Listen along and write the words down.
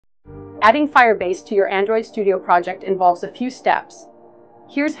Adding Firebase to your Android Studio project involves a few steps.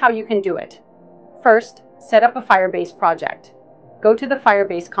 Here's how you can do it. First, set up a Firebase project. Go to the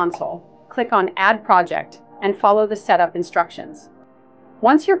Firebase Console, click on Add Project, and follow the setup instructions.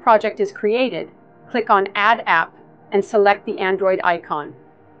 Once your project is created, click on Add App and select the Android icon.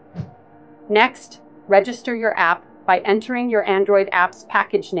 Next, register your app by entering your Android app's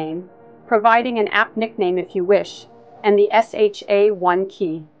package name, providing an app nickname if you wish, and the SHA-1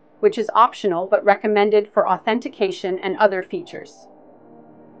 key, which is optional but recommended for authentication and other features.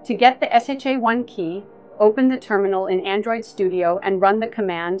 To get the SHA-1 key, open the terminal in Android Studio and run the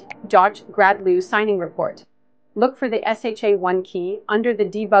command .gradlew signingReport. Look for the SHA-1 key under the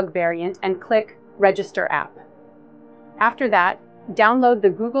debug variant and click Register App. After that, download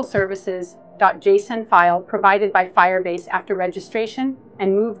the Google Services.json file provided by Firebase after registration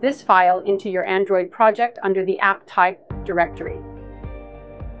and move this file into your Android project under the app type directory.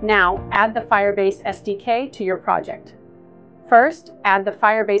 Now, add the Firebase SDK to your project. First, add the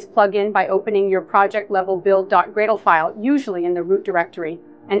Firebase plugin by opening your project-level build.gradle file, usually in the root directory,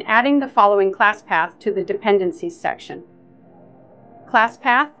 and adding the following class path to the dependencies section.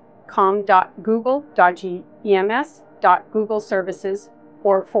 Classpath, com.example.yourapp.googleservices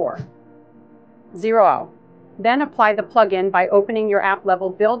or 4.0. Then apply the plugin by opening your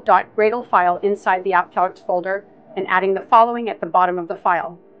app-level build.gradle file inside the app project folder and adding the following at the bottom of the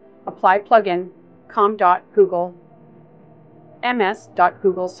file. Apply plugin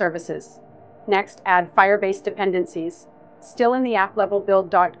com.ms.googleservices. Next, add Firebase dependencies. Still in the app-level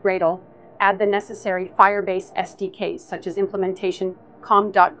build.gradle, add the necessary Firebase SDKs such as implementation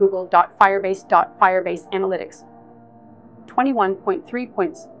com.google.firebase.firebase analytics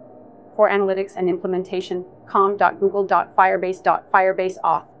 21.3 for analytics and implementation com.google.firebase.firebase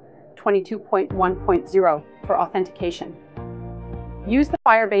auth 22.1.0 for authentication. Use the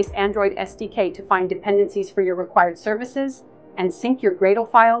Firebase Android SDK to find dependencies for your required services and sync your Gradle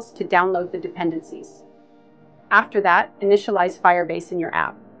files to download the dependencies. After that, initialize Firebase in your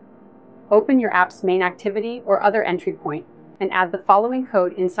app. Open your app's main activity or other entry point and add the following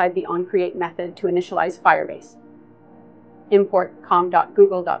code inside the onCreate method to initialize Firebase. Import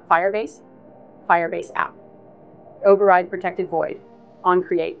com.google.firebase, Firebase app. Override protected void,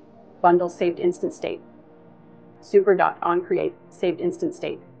 onCreate, bundle saved instant state. Super.onCreate, saved instant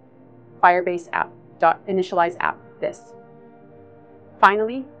state. Firebase app.initialize app, this.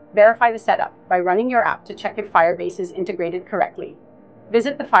 Finally, verify the setup by running your app to check if Firebase is integrated correctly.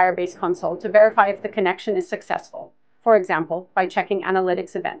 Visit the Firebase console to verify if the connection is successful, for example, by checking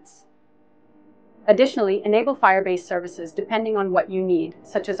analytics events. Additionally, enable Firebase services depending on what you need,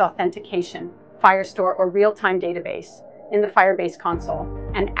 such as authentication, Firestore, or real-time database in the Firebase console,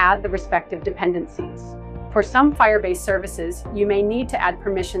 and add the respective dependencies. For some Firebase services, you may need to add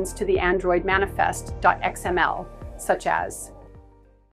permissions to the Android manifest.xml, such as